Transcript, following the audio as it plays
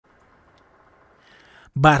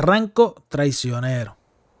Barranco traicionero.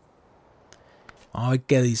 Vamos a ver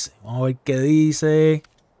qué dice. Vamos a ver qué dice.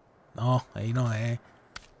 No, ahí no es.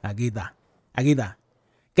 Aquí está. Aquí está.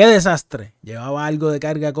 ¡Qué desastre! Llevaba algo de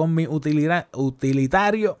carga con mi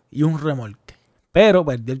utilitario y un remolque. Pero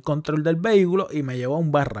perdí el control del vehículo y me llevó a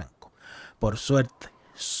un barranco. Por suerte,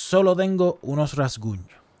 solo tengo unos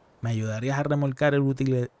rasguños. ¿Me ayudarías a remolcar el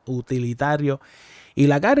utilitario y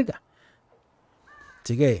la carga?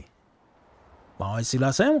 Así que, vamos a ver si lo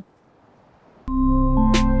hacemos.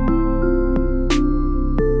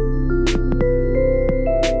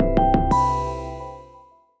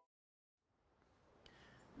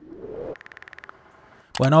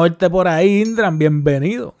 Bueno verte por ahí, Indran,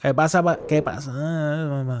 bienvenido. ¿Qué pasa? ¿Qué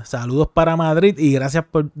pasa? Saludos para Madrid y gracias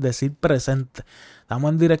por decir presente.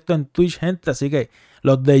 Estamos en directo en Twitch, gente, así que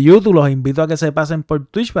los de YouTube los invito a que se pasen por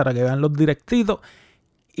Twitch para que vean los directitos.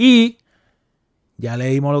 Y ya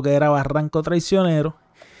leímos lo que era Barranco Traicionero.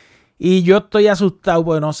 Y yo estoy asustado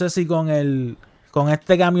porque no sé si con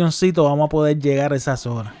este camioncito vamos a poder llegar a esa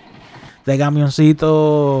zona. Este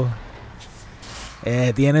camioncito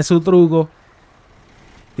tiene su truco.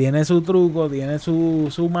 Tiene su truco, tiene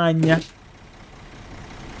su maña.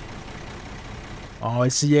 Vamos a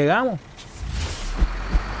ver si llegamos.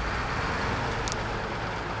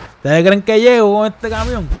 ¿Ustedes creen que llego con este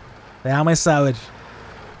camión? Déjame saber.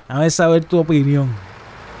 Déjame saber tu opinión.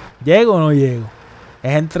 ¿Llego o no llego?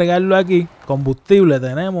 Es entregarlo aquí. Combustible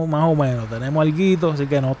tenemos más o menos. Tenemos alguito, así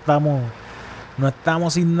que no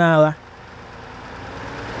estamos sin nada.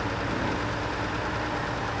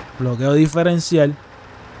 Bloqueo diferencial.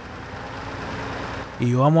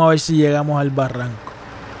 Y vamos a ver si llegamos al barranco.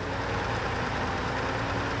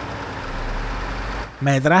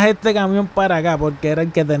 Me traje este camión para acá porque era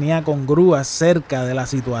el que tenía con grúas cerca de la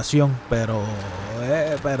situación. Pero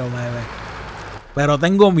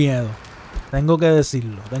tengo miedo. Tengo que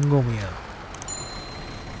decirlo. Tengo miedo.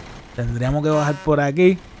 Tendríamos que bajar por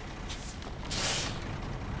aquí.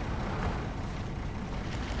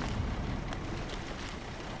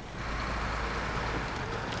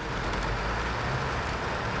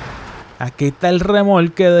 Aquí está el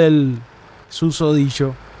remolque del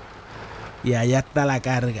susodicho. Y allá está la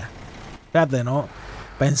carga. Fíjate, no.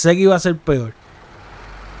 Pensé que iba a ser peor.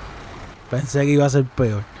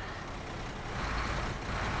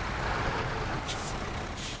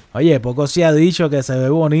 Oye, poco se ha dicho que se ve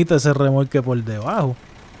bonito ese remolque por debajo.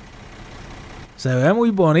 Se ve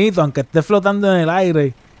muy bonito, aunque esté flotando en el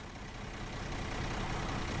aire.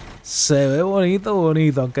 Se ve bonito,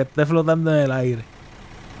 aunque esté flotando en el aire.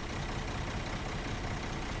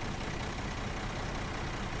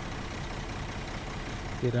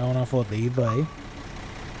 Tira una fotito ahí.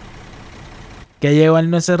 Que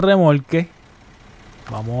llevarnos ese remolque.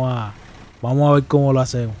 Vamos a ver cómo lo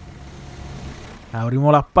hacemos.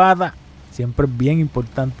 Abrimos las patas. Siempre es bien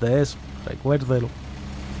importante eso. Recuérdelo.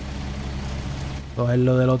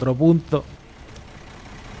 Cogerlo del otro punto.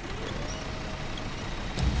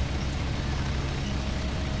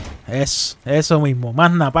 Eso mismo.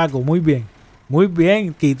 Más Paco. Muy bien. Muy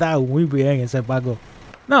bien quitado. Muy bien ese Paco.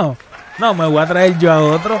 No, me voy a traer yo a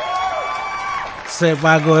otro. Ese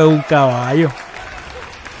Paco es un caballo.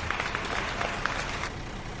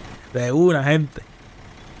 De una, gente.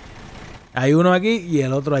 Hay uno aquí y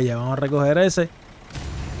el otro allá. Vamos a recoger ese.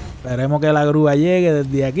 Esperemos que la grúa llegue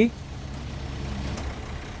desde aquí.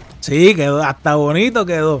 Sí, quedó. Hasta bonito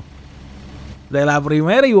quedó. De la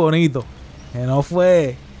primera y bonito. Que no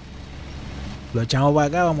fue. Lo echamos para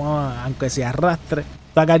acá. Vamos a, aunque se arrastre.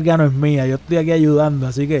 Esta carga no es mía. Yo estoy aquí ayudando.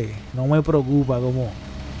 Así que no me preocupa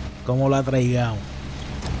cómo la traigamos.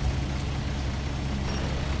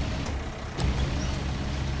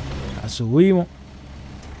 La subimos.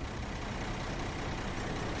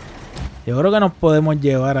 Yo creo que nos podemos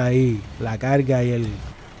llevar ahí la carga y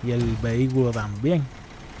el vehículo también.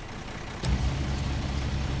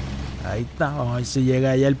 Ahí está. Vamos a ver si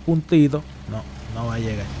llega allá el puntito. No va a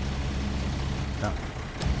llegar.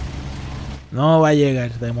 No va a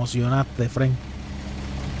llegar. Te emocionaste, Frank.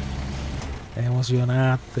 Te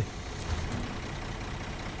emocionaste.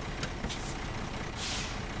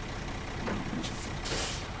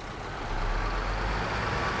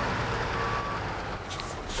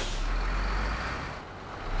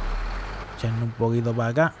 Echarle un poquito para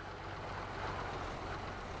acá.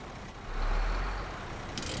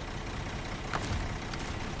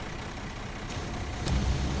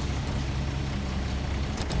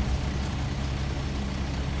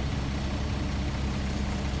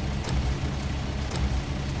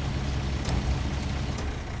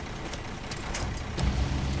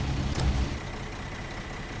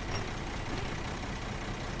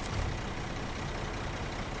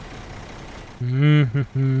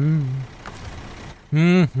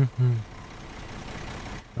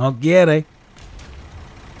 No quiere.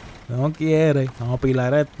 No quiere. Vamos a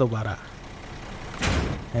pilar esto para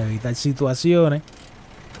evitar situaciones.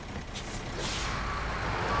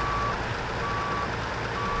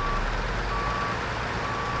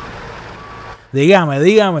 Dígame.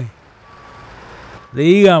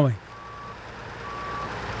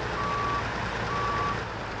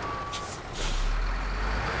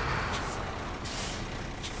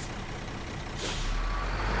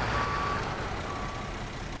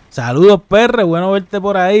 Saludos, perre. Bueno verte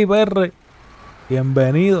por ahí, perre.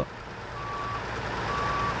 Bienvenido.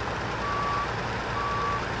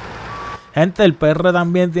 Gente, el perre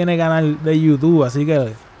también tiene canal de YouTube, así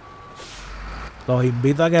que los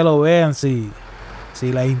invito a que lo vean si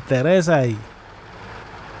les interesa. Y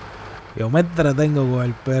yo me entretengo con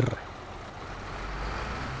el perre.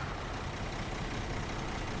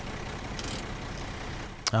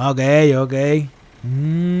 Ok.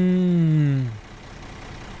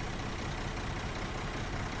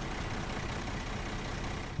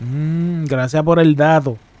 Gracias por el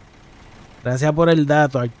dato.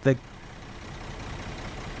 Artec.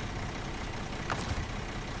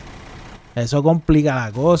 Eso complica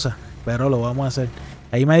la cosa, pero lo vamos a hacer.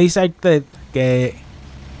 Ahí me dice Artec que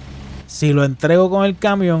si lo entrego con el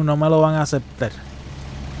camión no me lo van a aceptar.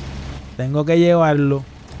 Tengo que llevarlo.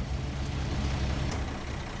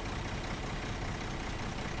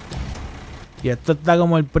 Y esto está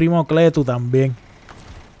como el primo Cletu también.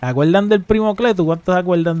 ¿Se acuerdan del primo Cletu? ¿Cuántos se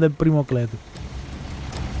acuerdan del primo Cletu?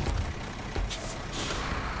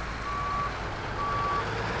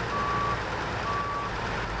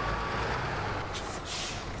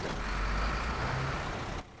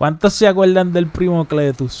 ¿Cuántos se acuerdan del primo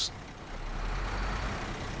Cletus?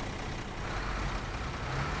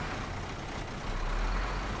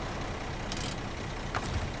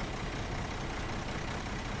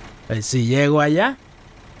 Pues si llego allá.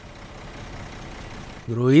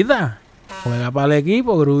 Gruita. Juega para el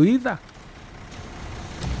equipo, gruita.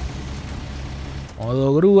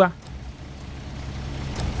 Modo grúa.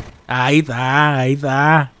 Ahí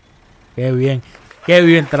está. Qué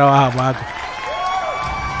bien trabaja Paco.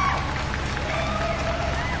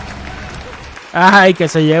 Ay, que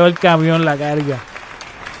se lleva el camión la carga.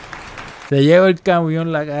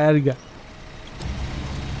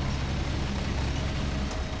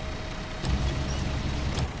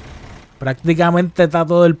 Prácticamente está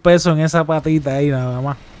todo el peso en esa patita ahí nada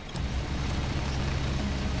más.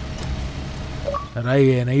 Pero ahí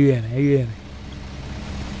viene.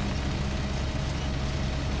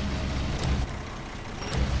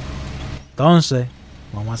 Entonces,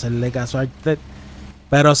 vamos a hacerle caso a Artet.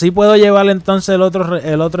 Pero sí puedo llevar entonces el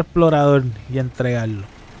otro explorador y entregarlo.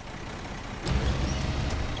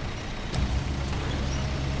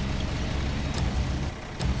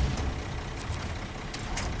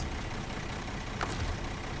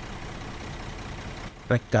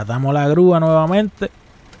 Rescatamos la grúa nuevamente.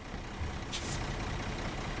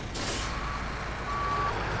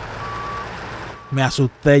 Me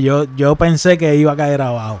asusté. Yo pensé que iba a caer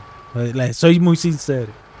abajo. Les soy muy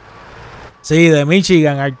sincero. Sí, de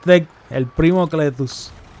Michigan, Artec, el primo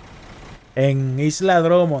Cletus. En Isla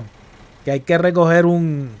Drummond. Que hay que recoger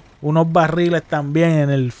unos barriles también en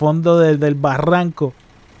el fondo del barranco.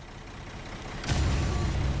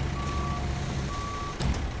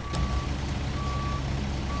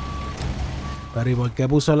 Pero ¿y por qué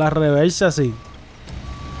puso la reversa así?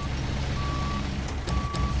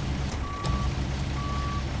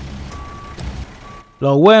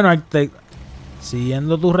 Lo bueno, Artec,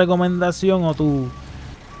 siguiendo tu recomendación o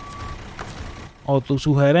tu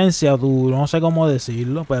sugerencia, o tu, no sé cómo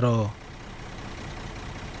decirlo, pero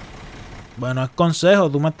bueno, es consejo,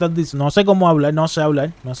 tú me estás diciendo, no sé cómo hablar, no sé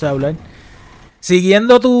hablar.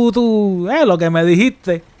 Siguiendo lo que me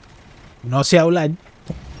dijiste, no sé hablar.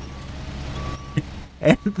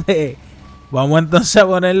 Vamos entonces a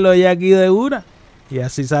ponerlo ya aquí de una. Y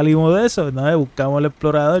así salimos de eso, ¿no? Buscamos el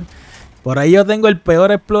explorador. Por ahí yo tengo el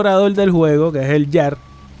peor explorador del juego, que es el Yard.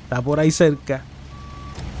 Está por ahí cerca.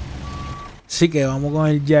 Así que vamos con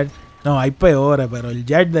el Yard. No, hay peores, pero el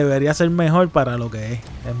Yard debería ser mejor para lo que es.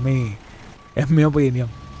 Es mi opinión.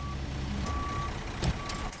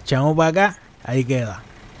 Echamos para acá. Ahí queda.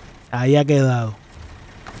 Ahí ha quedado.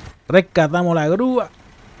 Rescatamos la grúa.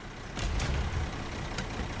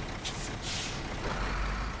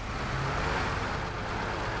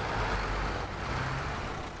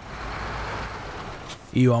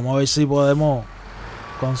 Y vamos a ver si podemos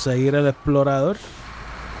conseguir el explorador.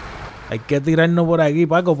 Hay que tirarnos por aquí,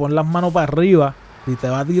 Paco. Pon las manos para arriba. Si te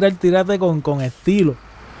va a tirar, tírate con estilo.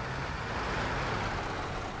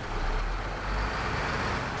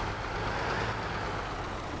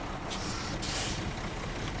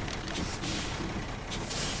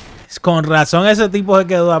 Con razón ese tipo se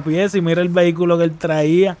quedó a pie. Si mira el vehículo que él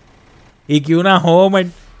traía. Y que una Homer.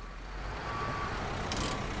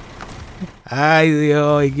 Ay,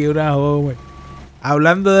 Dios, y que una Homer.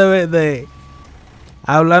 Hablando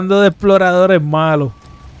hablando de exploradores malos.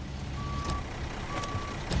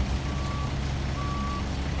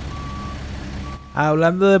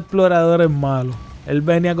 Hablando de exploradores malos. Él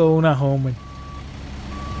venía con una Homer.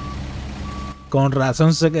 Con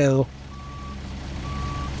razón se quedó.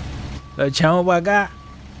 Lo echamos para acá.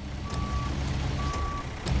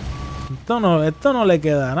 Esto no le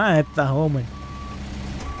queda nada a esta Homer.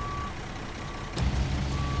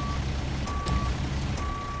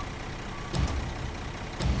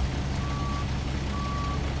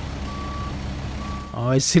 A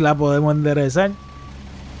ver si la podemos enderezar.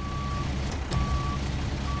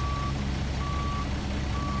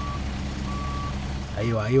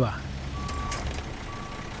 Ahí va, ahí va.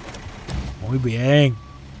 Muy bien.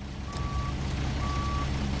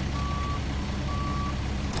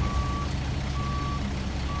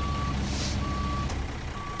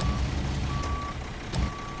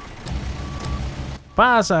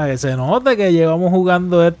 Pasa que se note que llevamos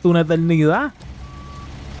jugando esto una eternidad.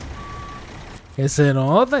 Que se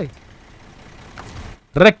note.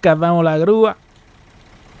 Rescatamos la grúa.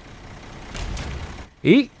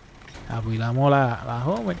 Y apilamos la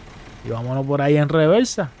Homer. Y vámonos por ahí en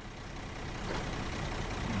reversa.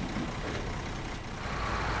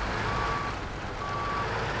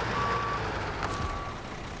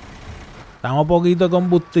 Estamos poquito de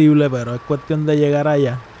combustible, pero es cuestión de llegar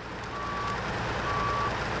allá.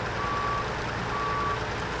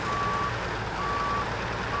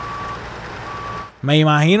 Me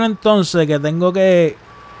imagino entonces que tengo que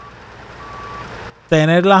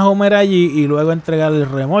tener la Homer allí y luego entregar el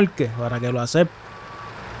remolque para que lo acepte.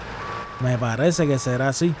 Me parece que será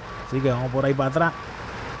así. Así que vamos por ahí para atrás.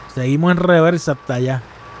 Seguimos en reversa hasta allá.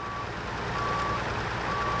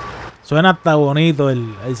 Suena hasta bonito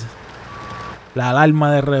la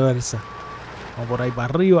alarma de reversa. Vamos por ahí para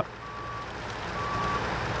arriba.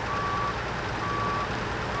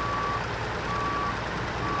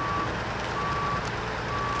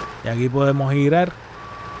 Y aquí podemos girar.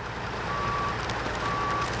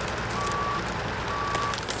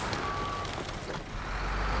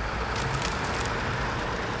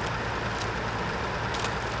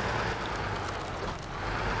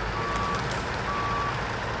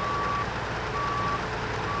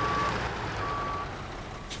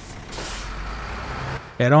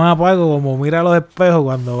 Era un apago como mira los espejos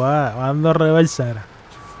cuando va dando reversa.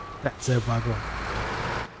 Sepa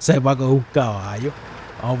que es un caballo.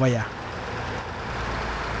 Vamos para allá.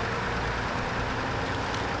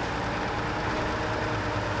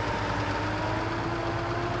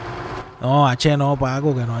 No, H no,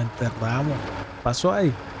 Paco, que nos enterramos. Pasó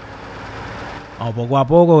ahí. Vamos poco a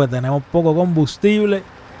poco, que tenemos poco combustible.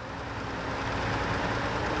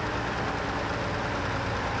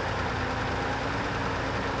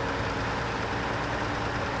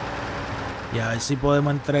 Y a ver si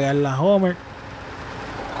podemos entregar la Homer.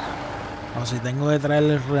 O si tengo que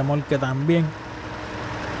traerle el remolque también.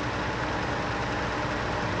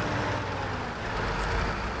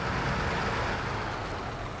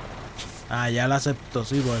 Ah, ya la aceptó,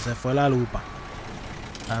 sí, porque se fue la lupa.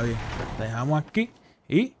 Está bien, dejamos aquí.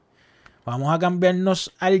 Y vamos a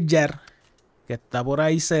cambiarnos al Yer, que está por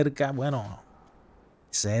ahí cerca. Bueno,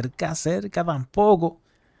 cerca tampoco.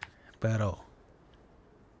 Pero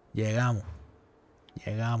llegamos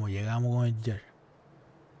con el Yer.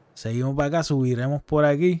 Seguimos para acá, subiremos por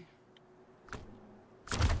aquí.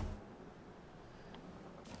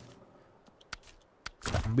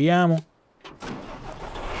 Cambiamos.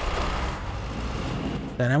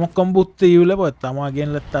 Tenemos combustible, pues estamos aquí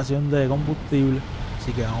en la estación de combustible.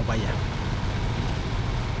 Así que vamos para allá.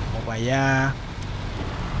 Vamos para allá.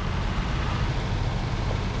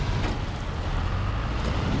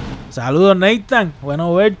 Saludos, Nathan.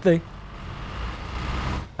 Bueno verte.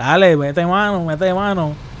 Dale, mete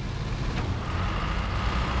mano.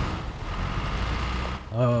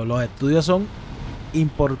 Oh, los estudios son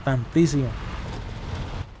importantísimos.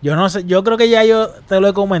 Yo no sé, yo creo que ya yo te lo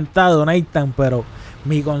he comentado, Nathan, pero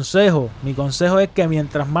mi consejo es que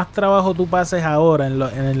mientras más trabajo tú pases ahora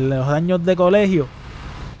en los años de colegio,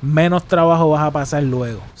 menos trabajo vas a pasar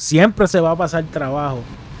luego. Siempre se va a pasar trabajo,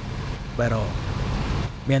 pero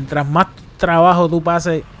mientras más trabajo tú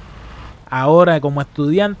pases ahora como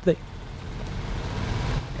estudiante,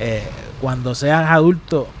 cuando seas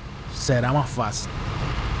adulto será más fácil.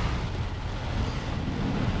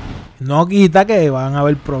 No quita que van a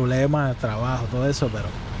haber problemas de trabajo, todo eso,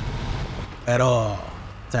 pero o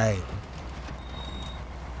sea,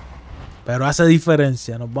 Pero hace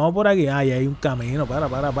diferencia. Nos vamos por aquí. Ah, ya hay un camino. Para,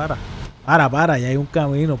 ya hay un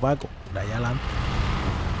camino, Paco. Por allá adelante.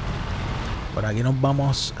 Por aquí nos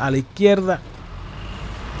vamos a la izquierda.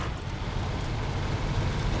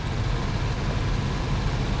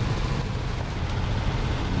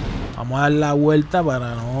 Vamos a dar la vuelta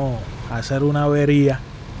para no hacer una avería.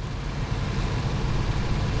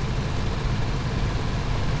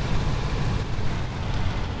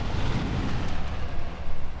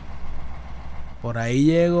 Por ahí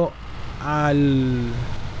llego al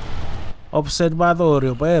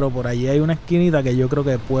observatorio, pero por allí hay una esquinita que yo creo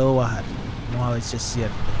que puedo bajar. Vamos a ver si es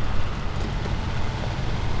cierto.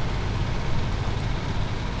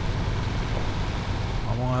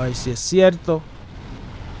 Vamos a ver si es cierto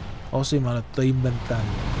o si me lo estoy inventando.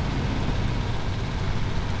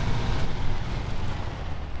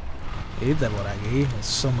 ¿Viste? Por aquí,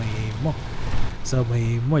 eso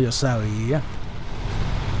mismo, yo sabía.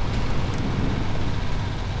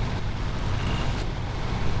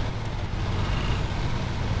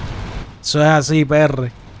 Eso es así,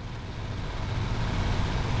 perre.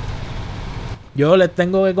 Yo les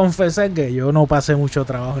tengo que confesar que yo no pasé mucho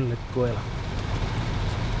trabajo en la escuela.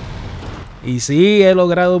 Y sí, he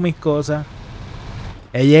logrado mis cosas.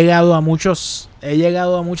 He llegado a muchas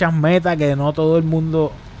metas que no todo el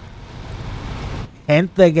mundo.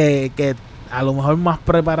 Gente que a lo mejor más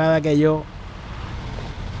preparada que yo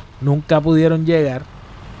nunca pudieron llegar.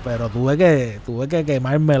 Pero tuve que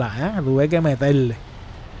quemármela, ¿eh? Tuve que meterle.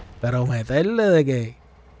 Pero meterle de que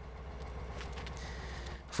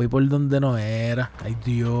fui por donde no era. Ay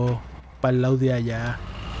Dios, para el lado de allá.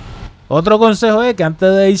 Otro consejo es que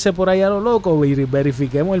antes de irse por ahí a lo loco,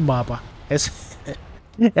 verifiquemos el mapa. Ese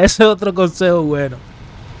es otro consejo bueno.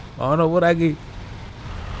 Vámonos por aquí.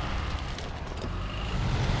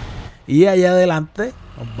 Y allá adelante,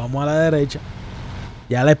 nos vamos a la derecha.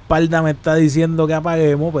 Ya la espalda me está diciendo que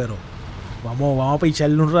apaguemos, pero vamos a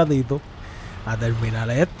picharle un ratito a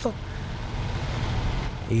terminar esto.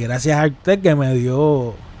 Y gracias a usted que me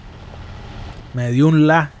dio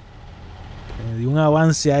un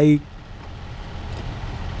avance ahí.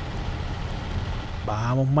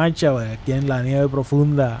 Bajamos marcha, porque aquí en la nieve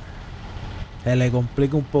profunda se le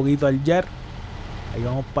complica un poquito al jar. Ahí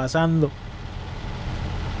vamos pasando.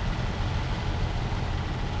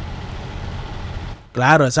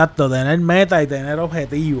 Claro, exacto, tener meta y tener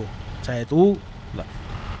objetivo. O sea, tú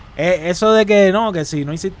eso de que no, que si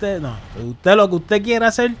no hiciste, no, usted lo que usted quiera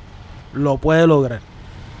hacer lo puede lograr.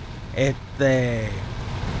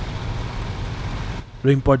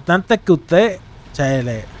 Lo importante es que usted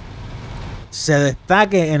se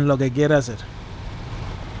destaque en lo que quiere hacer.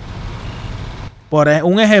 Por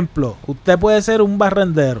un ejemplo, usted puede ser un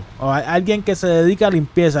barrendero o alguien que se dedica a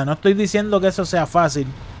limpieza. No estoy diciendo que eso sea fácil.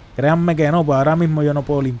 Créanme que no, pues ahora mismo yo no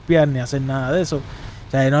puedo limpiar ni hacer nada de eso.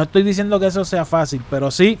 O sea, no estoy diciendo que eso sea fácil,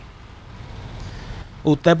 pero sí,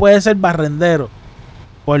 usted puede ser barrendero.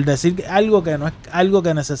 Por decir algo que no es algo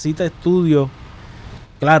que necesita estudio.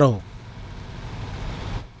 Claro.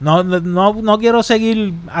 No quiero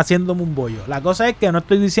seguir haciéndome un bollo. La cosa es que no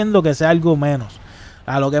estoy diciendo que sea algo menos.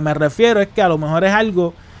 A lo que me refiero es que a lo mejor es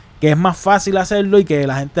algo que es más fácil hacerlo y que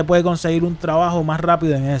la gente puede conseguir un trabajo más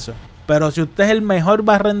rápido en eso. Pero si usted es el mejor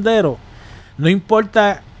barrendero, no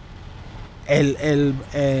importa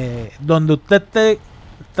donde usted esté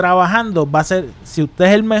trabajando, va a ser, si usted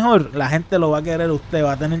es el mejor, la gente lo va a querer, usted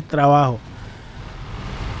va a tener trabajo.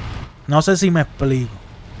 No sé si me explico.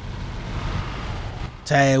 O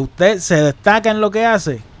sea, usted se destaca en lo que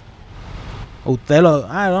hace. Usted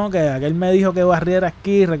no, que aquel me dijo que barriera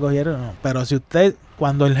aquí, recogiera, no. Pero si usted,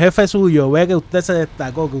 cuando el jefe suyo ve que usted se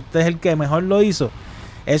destacó, que usted es el que mejor lo hizo,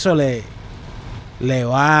 eso le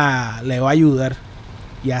va a ayudar.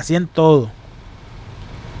 Y así en todo.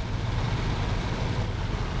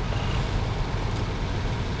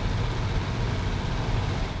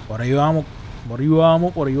 Por ahí vamos.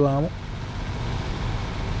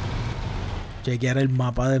 Chequear el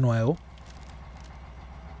mapa de nuevo.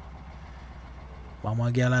 Vamos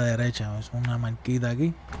aquí a la derecha. Es una marquita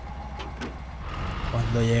aquí.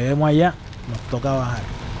 Cuando lleguemos allá, nos toca bajar.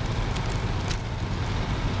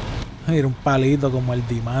 Mira, un palito como el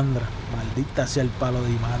Dimandra. Maldita sea el palo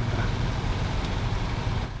Dimandra.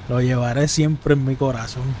 Lo llevaré siempre en mi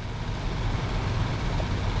corazón.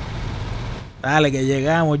 Dale, que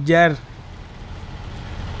llegamos ya.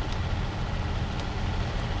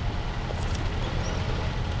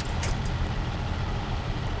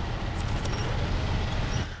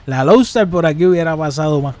 La Lowstar por aquí hubiera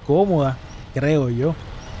pasado más cómoda, creo yo.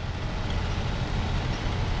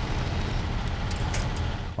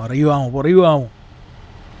 Por ahí vamos.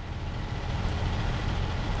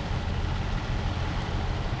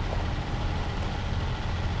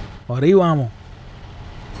 ahí vamos.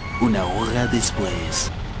 Una hora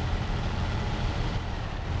después.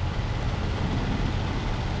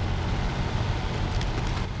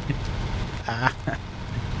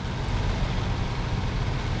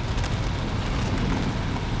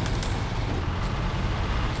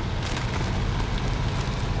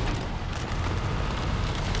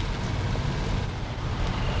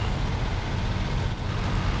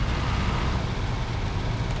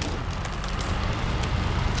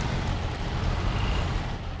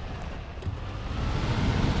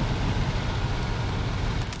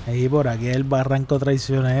 Ahí por aquí es el barranco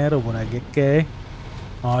traicionero, por aquí es que es.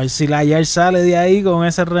 Vamos a ver si la Yar sale de ahí con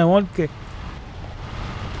ese remolque.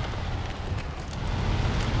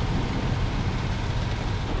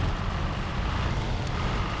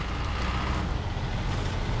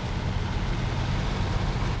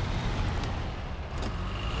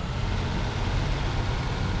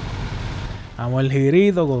 Vamos el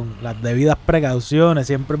girito con las debidas precauciones,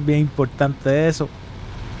 siempre es bien importante eso.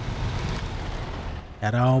 Y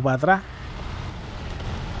ahora vamos para atrás.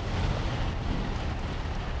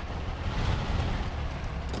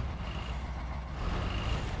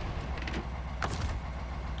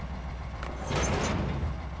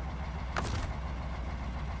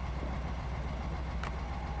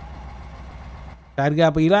 Carga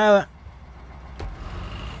apilada.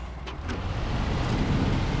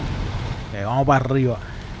 Que vamos para arriba.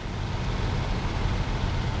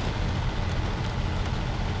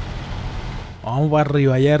 Vamos para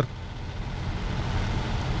arriba ayer.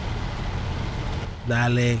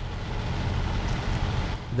 Dale.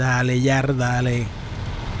 Dale, Yar, dale.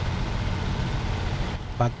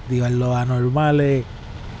 Para activar los anormales.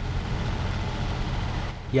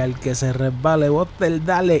 Y al que se resbale, botel,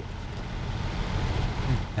 dale.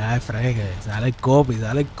 Ay, fregue, dale el copy,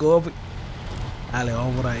 dale el copy. Dale,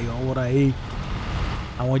 vamos por ahí, vamos por ahí.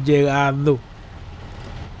 Vamos llegando.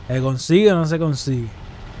 ¿Se consigue o no se consigue?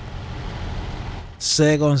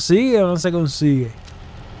 ¿Se consigue o no se consigue?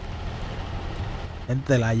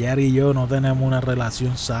 Gente, la Yar y yo no tenemos una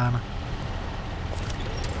relación sana.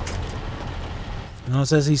 No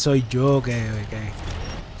sé si soy yo que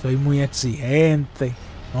soy muy exigente.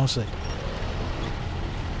 No sé.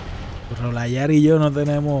 Pero la Yar y yo no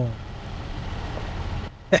tenemos...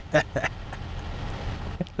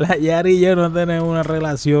 La Yar y yo no tenemos una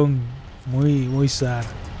relación muy sana.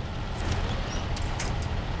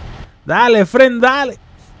 Dale, friend, dale.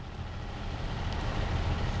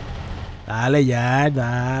 Dale, Yar,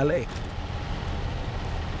 dale.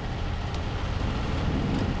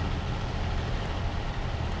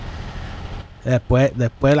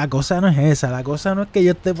 Después la cosa no es esa. La cosa no es que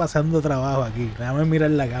yo esté pasando trabajo aquí. Déjame mirar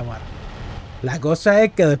la cámara. La cosa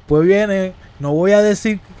es que después viene... No voy a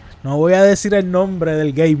decir el nombre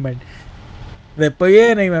del gamer. Después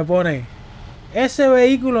viene y me pone: ese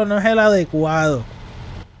vehículo no es el adecuado.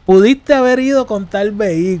 Pudiste haber ido con tal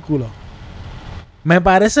vehículo. Me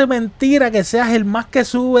parece mentira que seas el más que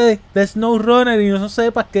sube de SnowRunner y no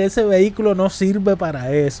sepas que ese vehículo no sirve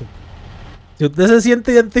para eso. Si usted se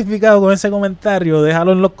siente identificado con ese comentario,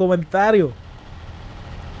 déjalo en los comentarios.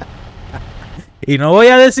 Y no voy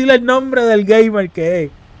a decir el nombre del gamer que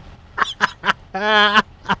es.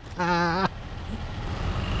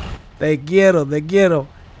 Te quiero, te quiero.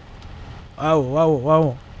 Vamos, vamos,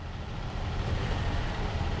 vamos.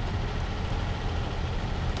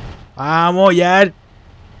 Vamos, ya.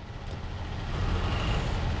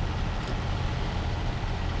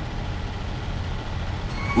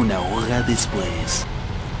 Una hora después.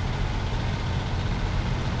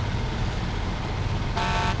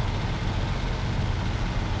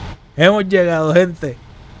 Hemos llegado, gente.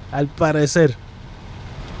 Al parecer.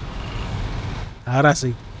 Ahora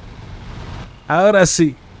sí. Ahora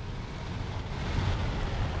sí.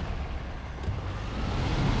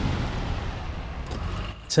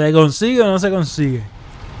 ¿Se consigue o no se consigue?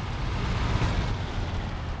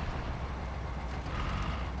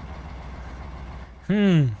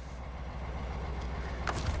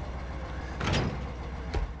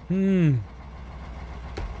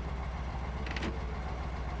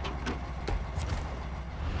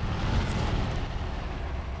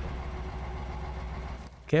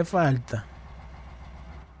 ¿Qué falta?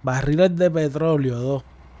 Barriles de petróleo, 2.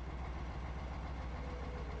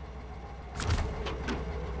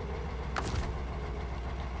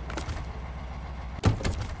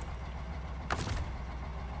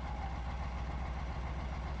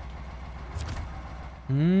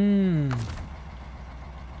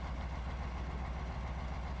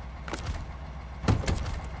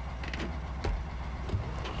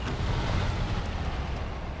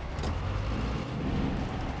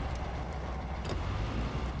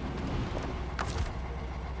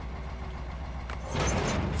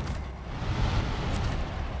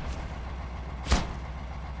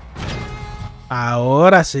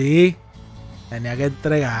 Ahora sí. Tenía que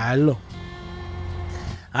entregarlo.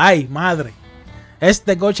 Ay, madre.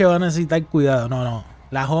 Este coche va a necesitar cuidado. No.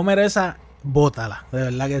 La Homer esa, bótala. De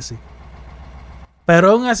verdad que sí.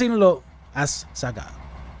 Pero aún así lo has sacado.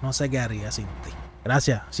 No sé qué haría sin ti.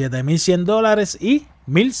 Gracias. $7,100 y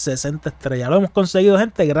 1,060 estrellas. Lo hemos conseguido,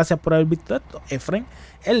 gente. Gracias por haber visto esto. Efren,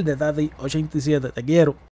 el de Tati 87. Te quiero.